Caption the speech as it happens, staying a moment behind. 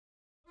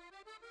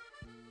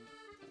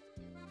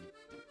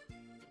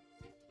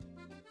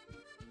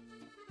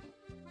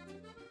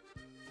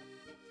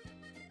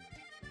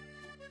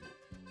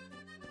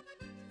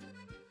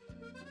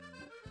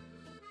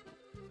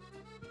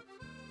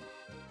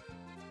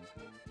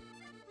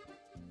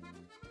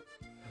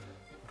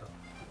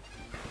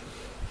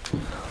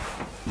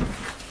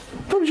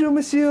Bonjour,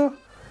 monsieur.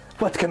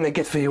 What can I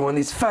get for you on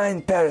this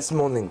fine Paris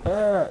morning?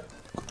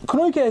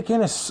 Can I get a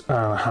Guinness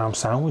and a ham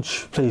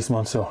sandwich, please,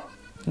 monsieur?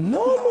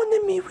 No,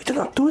 mon ami, we do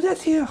not do that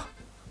here.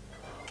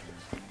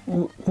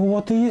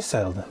 What do you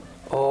sell then?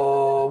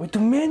 Oh, we do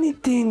many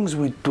things.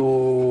 We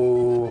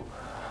do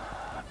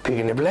pig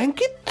in a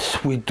blanket.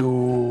 We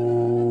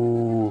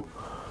do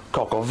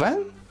coq au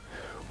vin.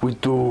 We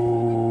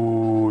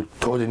do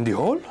toad in the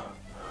hole.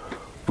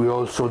 We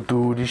also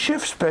do the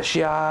chef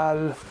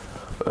special.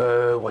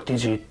 What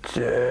is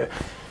it?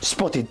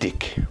 Spotted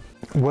dick.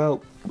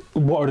 Well,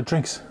 what are the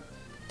drinks?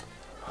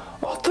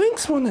 Oh,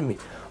 drinks, mon ami.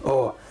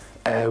 Oh,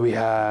 we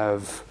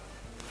have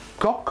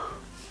cock.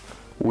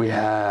 We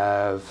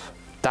have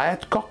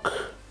diet cock.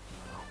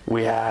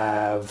 We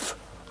have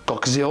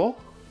cock zero.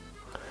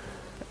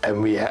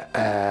 And we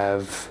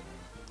have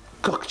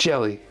cock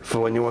jelly for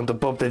when you want to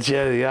pop the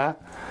jelly, yeah?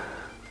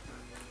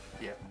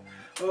 Yeah.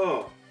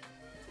 Oh.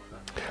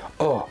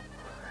 Oh,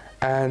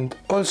 and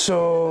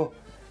also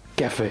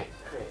cafe.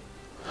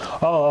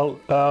 Oh,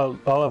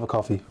 I'll have a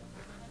coffee.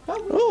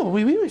 Oh,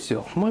 oui, oui,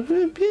 monsieur. Moi,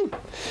 bien.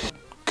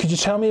 Could you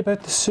tell me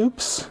about the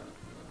soups?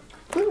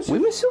 Oui,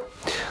 monsieur.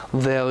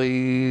 There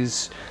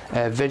is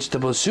a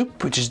vegetable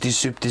soup, which is the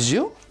soup du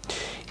jour.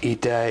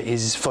 It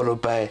is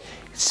followed by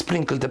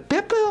sprinkled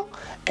pepper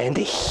and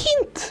a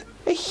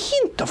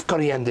hint of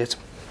coriander.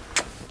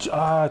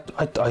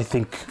 I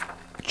think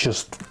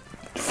just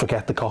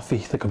forget the coffee. I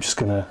think I'm just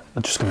gonna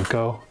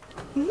go.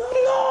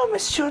 No,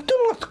 monsieur,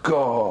 do not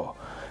go.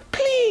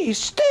 Please,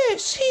 stay,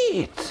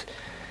 sit.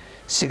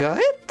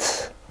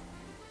 Cigarette?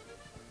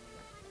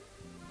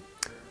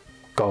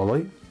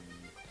 Golly.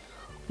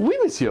 Oui,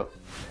 monsieur.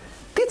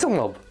 Dit on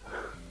op.